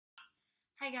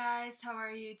Hi guys, how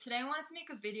are you? Today I wanted to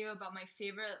make a video about my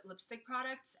favorite lipstick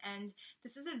products, and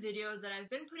this is a video that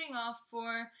I've been putting off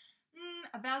for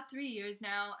about 3 years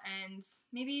now, and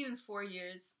maybe even 4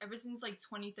 years. Ever since like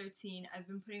 2013 I've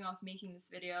been putting off making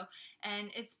this video, and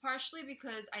it's partially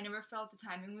because I never felt the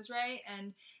timing was right,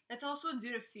 and that's also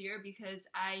due to fear because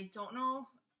I don't know.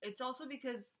 It's also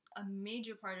because a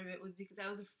major part of it was because I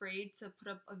was afraid to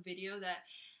put up a video that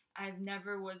I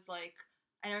never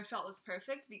felt was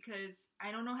perfect because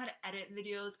I don't know how to edit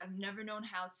videos. I've never known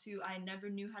how to. I never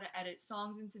knew how to edit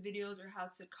songs into videos or how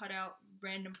to cut out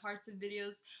random parts of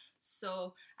videos.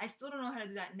 So I still don't know how to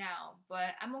do that now,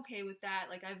 but I'm okay with that.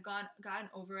 Like I've gotten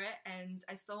over it, and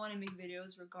I still want to make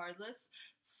videos regardless.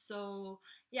 So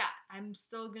yeah, I'm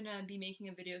still gonna be making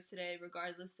a video today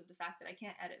regardless of the fact that I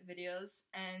can't edit videos,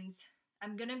 and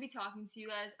I'm gonna be talking to you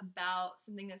guys about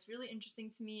something that's really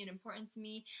interesting to me and important to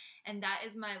me, and that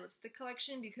is my lipstick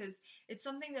collection because it's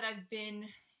something that I've been,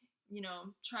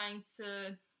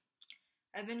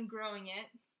 I've been growing it,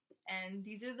 and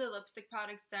these are the lipstick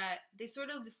products that they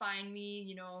sort of define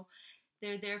me,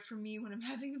 they're there for me when I'm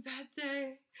having a bad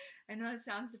day. I know it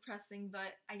sounds depressing,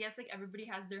 but I guess like everybody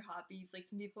has their hobbies. Like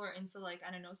some people are into like,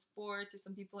 I don't know, sports, or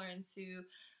some people are into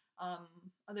um,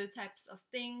 other types of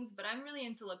things, but I'm really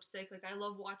into lipstick. Like I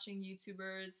love watching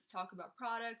YouTubers talk about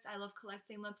products. I love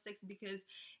collecting lipsticks because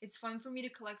it's fun for me to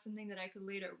collect something that I could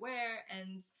later wear,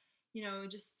 and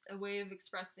just a way of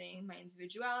expressing my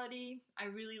individuality. I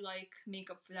really like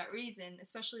makeup for that reason,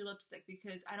 especially lipstick,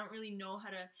 because I don't really know how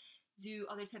to do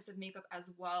other types of makeup as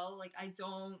well. Like I'm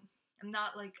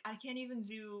not like, I can't even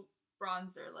do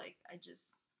bronzer. Like I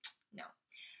just, no.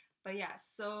 But yeah,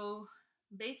 so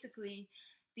basically,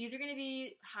 these are going to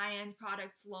be high-end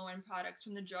products, low-end products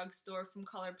from the drugstore, from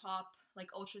ColourPop, like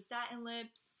Ultra Satin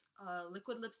Lips,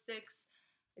 liquid lipsticks.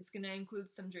 It's going to include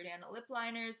some Jordana lip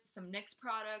liners, some NYX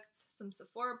products, some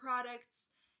Sephora products,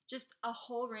 just a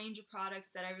whole range of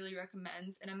products that I really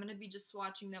recommend. And I'm going to be just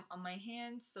swatching them on my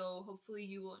hand, so hopefully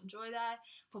you will enjoy that.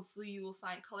 Hopefully you will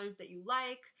find colors that you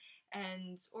like,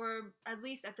 and or at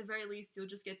least, at the very least, you'll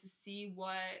just get to see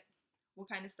what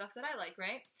kind of stuff that I like,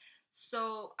 right?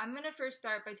 So I'm going to first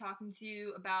start by talking to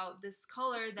you about this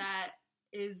color that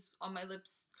is on my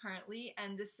lips currently,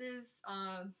 and this is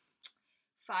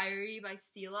Fiery by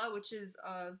Stila, which is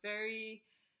a very,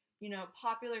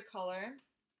 popular color,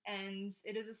 and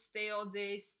it is a stay all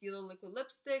day Stila liquid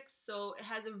lipstick, so it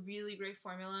has a really great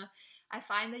formula. I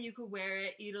find that you could wear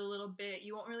it, eat a little bit,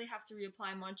 you won't really have to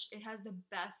reapply much. It has the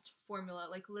best formula,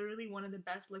 like literally one of the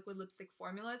best liquid lipstick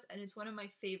formulas, and it's one of my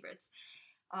favorites.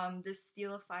 This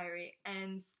Stila Fiery,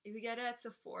 and if you get it at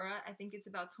Sephora, I think it's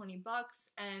about 20 bucks.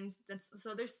 And this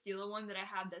other Stila one that I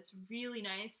have that's really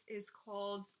nice is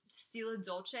called Stila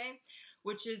Dolce,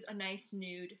 which is a nice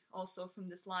nude also from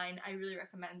this line. I really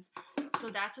recommend. So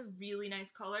that's a really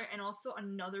nice color. And also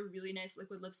another really nice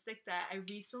liquid lipstick that I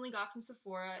recently got from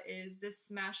Sephora is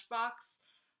this Smashbox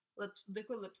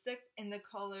liquid lipstick in the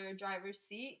color Driver's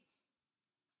Seat.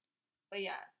 But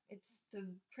yeah, it's, the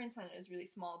print on it is really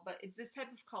small, but it's this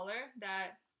type of color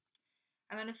that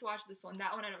I'm gonna swatch this one.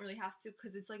 That one I don't really have to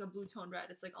because it's like a blue tone red.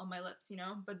 It's like on my lips,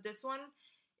 But this one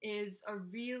is a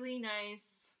really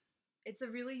nice, it's a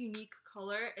really unique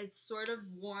color. It's sort of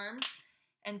warm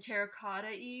and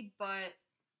terracotta-y, but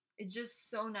it's just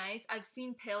so nice. I've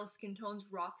seen pale skin tones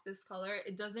rock this color.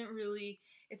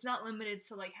 It's not limited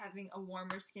to like having a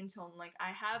warmer skin tone like I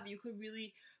have. You could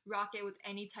really rock it with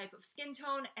any type of skin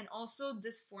tone. And also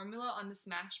this formula on the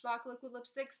Smashbox liquid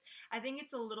lipsticks, I think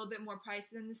it's a little bit more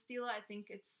pricey than the Stila. I think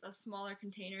it's a smaller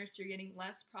container, so you're getting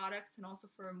less product and also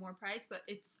for more price, but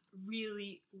it's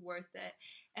really worth it.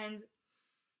 And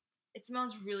it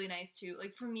smells really nice too.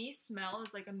 Like for me, smell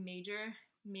is like a major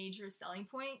selling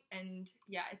point, and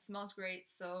yeah, it smells great,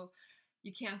 so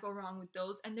you can't go wrong with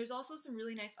those. And there's also some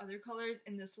really nice other colors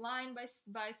in this line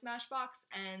by Smashbox,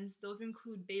 and those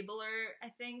include Babyler, I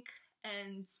think,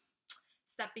 and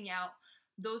Stepping Out.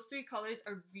 Those three colors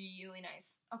are really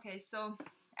nice. Okay, so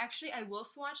actually I will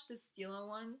swatch this Stila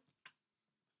one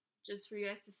just for you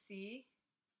guys to see.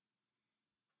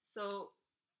 So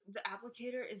the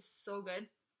applicator is so good.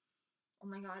 Oh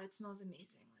my god, it smells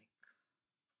amazing.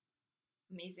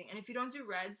 Amazing. And if you don't do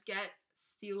reds, get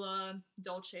Stila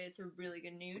Dolce. It's a really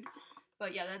good nude.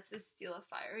 But yeah, that's this Stila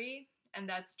Fiery, and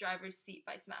that's Driver's Seat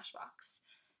by Smashbox.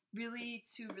 Really,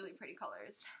 two really pretty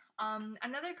colors.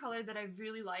 Another color that I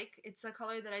really like, it's a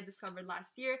color that I discovered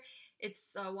last year.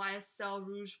 It's YSL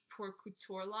Rouge pour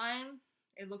Couture line.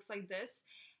 It looks like this,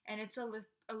 and it's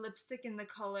a lipstick in the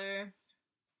color,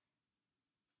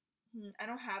 I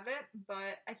don't have it,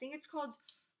 but I think it's called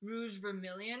Rouge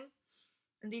Vermillion.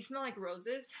 And these smell like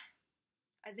roses.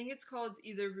 I think it's called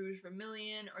either Rouge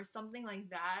Vermillion or something like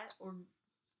that, or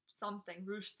something,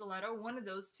 Rouge Stiletto, one of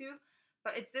those two.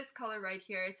 But it's this color right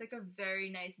here. It's like a very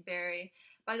nice berry.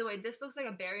 By the way, this looks like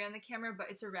a berry on the camera,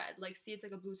 but it's a red. Like, see, it's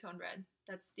like a blue tone red.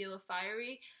 That's Stila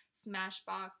Fiery,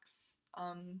 Smashbox,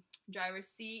 Driver's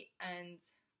Seat, and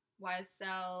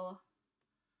YSL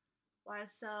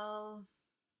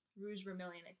Rouge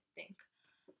Vermillion, I think.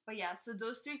 But yeah, so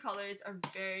those three colors are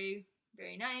very,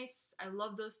 very nice. I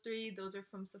love those three. Those are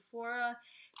from Sephora.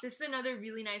 This is another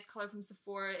really nice color from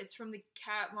Sephora. It's from the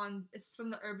it's from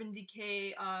the Urban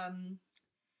Decay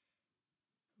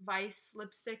Vice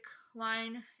lipstick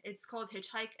line. It's called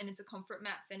Hitchhike, and it's a comfort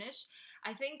matte finish.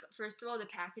 I think, first of all, the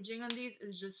packaging on these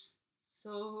is just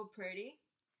so pretty.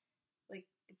 Like,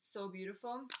 it's so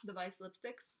beautiful. The Vice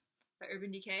lipsticks by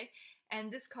Urban Decay.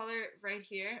 And this color right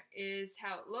here is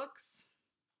how it looks.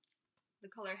 The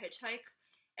color Hitchhike.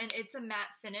 And it's a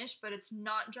matte finish, but it's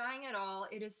not drying at all.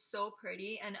 It is so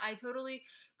pretty, and I totally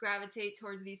gravitate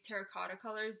towards these terracotta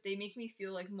colors. They make me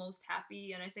feel like most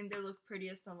happy, and I think they look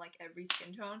prettiest on like every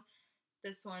skin tone.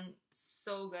 This one,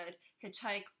 so good.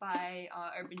 Hitchhike by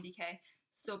Urban Decay.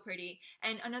 So pretty.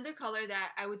 And another color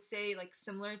that I would say like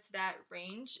similar to that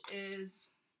range is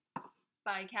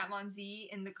by Kat Von D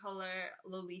in the color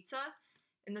Lolita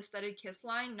in the Studded Kiss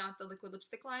line, not the liquid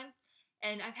lipstick line.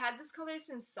 And I've had this color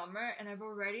since summer, and I've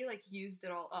already like used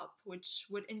it all up, which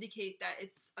would indicate that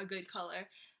it's a good color.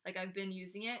 Like, I've been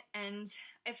using it, and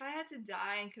if I had to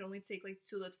dye and could only take like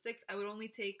 2 lipsticks, I would only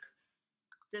take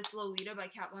this Lolita by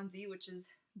Kat Von D, which is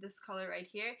this color right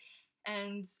here,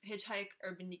 and Hitchhike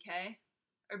Urban Decay.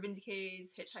 Urban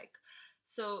Decay's Hitchhike.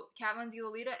 So Kat Von D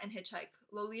Lolita and Hitchhike.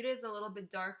 Lolita is a little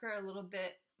bit darker, a little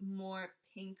bit more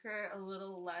pinker, a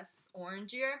little less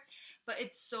orangier, but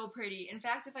it's so pretty. In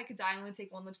fact, if I could dye and only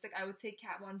take 1 lipstick, I would take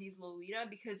Kat Von D's Lolita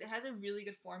because it has a really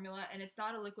good formula, and it's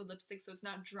not a liquid lipstick, so it's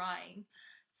not drying.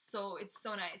 So it's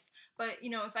so nice. But, you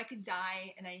know, if I could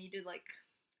dye and I needed like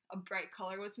a bright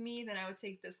color with me, then I would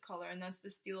take this color, and that's the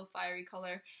Stila Fiery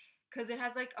color, because it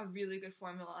has like a really good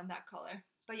formula on that color.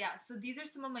 But yeah, so these are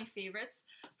some of my favorites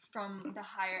from the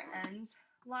higher end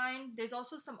line. There's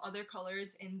also some other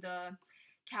colors in the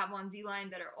Kat Von D line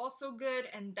that are also good,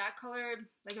 and that color,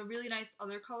 like a really nice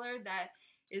other color that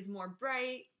is more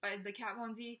bright by the Kat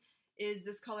Von D, is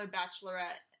this color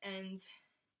Bachelorette, and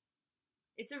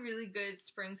it's a really good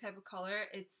spring type of color.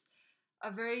 It's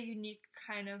a very unique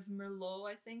kind of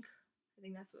merlot, I think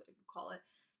that's what I could call it.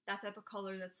 That type of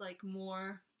color that's like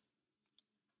more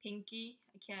pinky.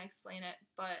 I can't explain it,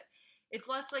 but it's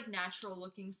less like natural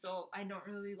looking, so I don't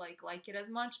really like it as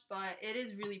much, but it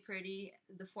is really pretty.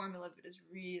 The formula of it is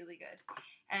really good.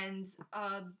 And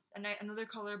another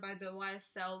color by the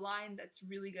YSL line that's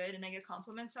really good, and I get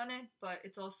compliments on it, but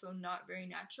it's also not very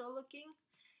natural looking,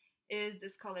 is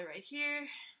this color right here.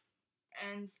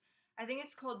 And I think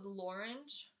it's called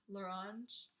L'Orange,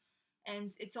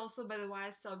 and it's also by the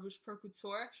YSL Rouge Pro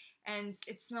Couture, and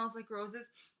it smells like roses.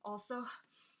 Also,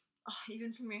 oh,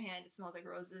 even from your hand, it smells like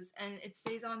roses, and it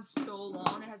stays on so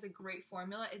long. It has a great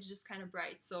formula. It's just kind of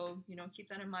bright, so, you know, keep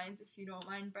that in mind. If you don't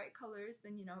mind bright colors,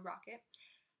 then, you know, rock it,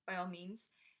 by all means.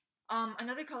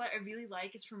 Another color I really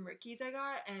like is from Ricky's I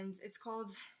got, and it's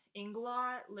called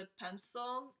Ingot Lip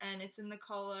Pencil, and it's in the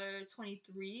color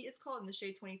 23. It's called in the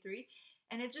shade 23,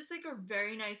 and it's just like a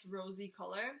very nice rosy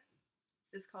color.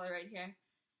 It's this color right here,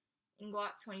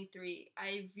 Ingot 23.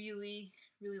 I really,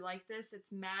 really like this.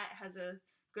 It's matte, has a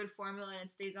good formula, and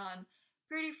it stays on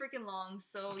pretty freaking long.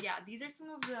 So yeah, these are some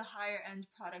of the higher end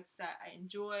products that I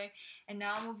enjoy. And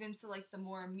now I'll move into like the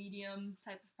more medium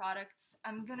type of products.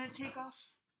 I'm gonna take off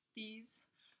these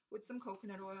with some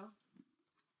coconut oil,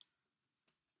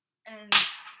 and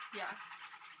yeah,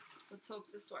 let's hope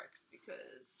this works,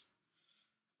 because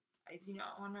I do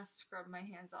not want to scrub my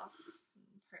hands off and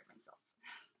hurt myself.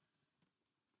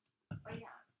 But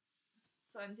yeah,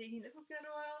 so I'm taking the coconut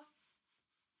oil,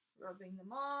 rubbing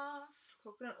them off.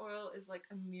 Coconut oil is like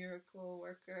a miracle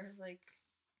worker, like,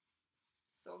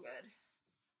 so good.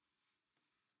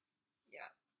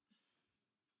 Yeah,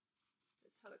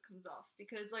 that's how it comes off,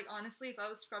 because like honestly, if I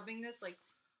was scrubbing this like,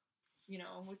 you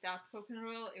know, without coconut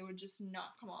oil, it would just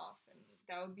not come off, and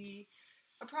that would be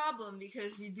a problem,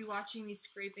 because you'd be watching me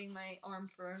scraping my arm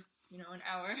for, you know, an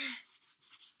hour.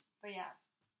 But yeah.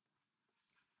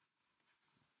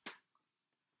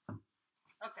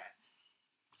 Okay.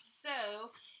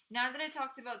 So, now that I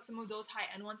talked about some of those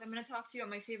high-end ones, I'm going to talk to you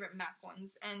about my favorite MAC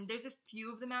ones. And there's a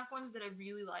few of the MAC ones that I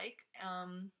really like.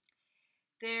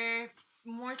 They're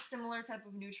more similar type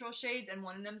of neutral shades, and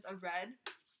one of them's a red.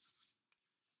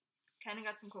 Kind of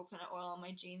got some coconut oil on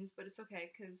my jeans, but it's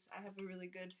okay, because I have a really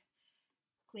good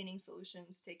cleaning solution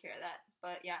to take care of that.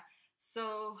 But yeah,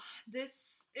 so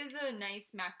this is a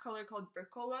nice MAC color called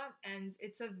Bric-o-La, and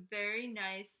it's a very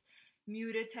nice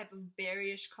muted type of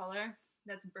berryish color.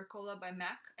 That's Bric-o-La by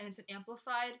MAC, and it's an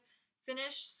amplified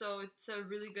finish, so it's a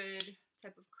really good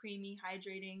type of creamy,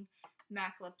 hydrating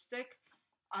MAC lipstick.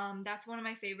 That's one of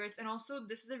my favorites, and also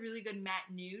this is a really good matte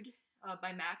nude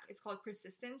by MAC. It's called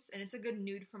Persistence, and it's a good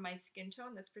nude for my skin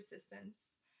tone. That's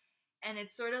Persistence, and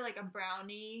it's sort of like a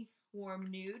brownie warm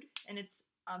nude, and it's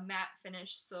a matte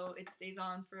finish, so it stays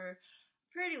on for a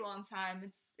pretty long time.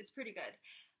 It's pretty good.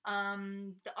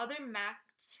 The other matte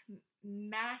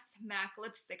MAC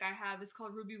lipstick I have is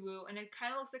called Ruby Woo, and it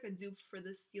kind of looks like a dupe for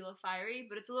the Stila Fiery,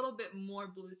 but it's a little bit more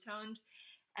blue toned,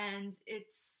 and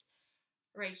it's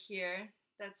right here.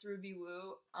 That's Ruby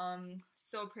Woo.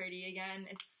 So pretty. Again,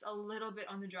 it's a little bit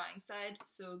on the drying side,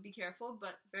 so be careful,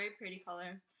 but very pretty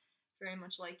color. Very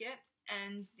much like it.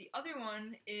 And the other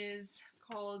one is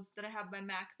called, that I have by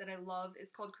MAC that I love,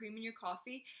 is called Creme in Your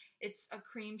Coffee. It's a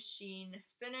cream sheen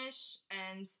finish,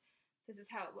 and this is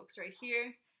how it looks right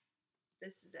here.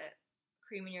 This is it.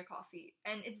 Creme in Your Coffee.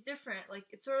 And it's different. Like,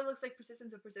 it sort of looks like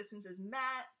Persistence, but Persistence is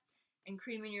matte, and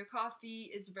Creme in Your Coffee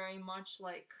is very much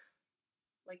like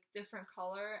different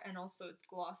color, and also it's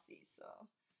glossy, so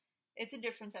it's a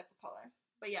different type of color.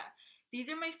 But yeah, these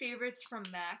are my favorites from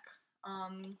MAC.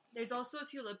 There's also a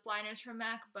few lip liners from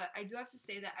MAC, but I do have to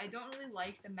say that I don't really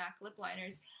like the MAC lip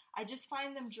liners. I just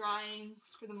find them drying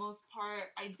for the most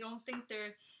part. I don't think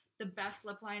they're the best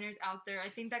lip liners out there. I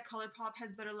think that ColourPop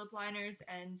has better lip liners,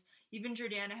 and even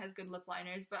Jordana has good lip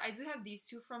liners, but I do have these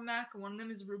two from MAC. One of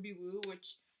them is Ruby Woo,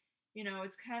 which, you know,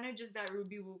 it's kind of just that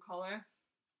Ruby Woo color.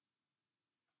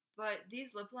 But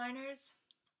these lip liners,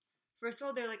 first of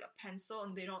all, they're like a pencil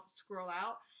and they don't scroll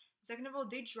out. Second of all,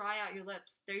 they dry out your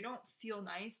lips. They don't feel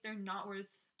nice. They're not worth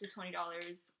the $20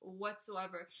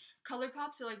 whatsoever.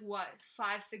 ColourPops are like, what,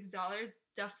 $5, $6?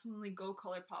 Definitely go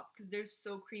ColourPop because they're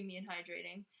so creamy and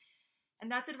hydrating.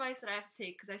 And that's advice that I have to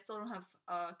take because I still don't have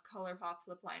ColourPop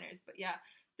lip liners. But yeah,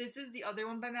 this is the other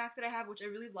one by MAC that I have, which I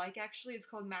really like actually. It's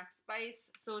called MAC Spice.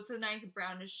 So it's a nice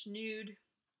brownish nude.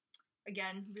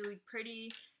 Again, really pretty,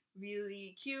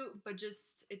 really cute, but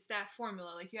just, it's that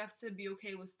formula. Like, you have to be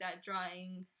okay with that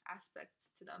drying aspect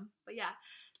to them. But yeah,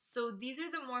 so these are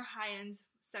the more high-end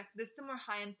this is the more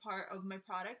high-end part of my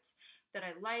products that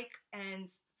I like, and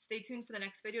stay tuned for the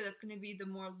next video. That's going to be the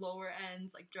more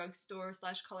lower-end, like, drugstore /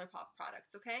 ColourPop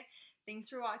products, okay? Thanks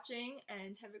for watching,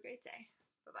 and have a great day.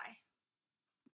 Bye-bye.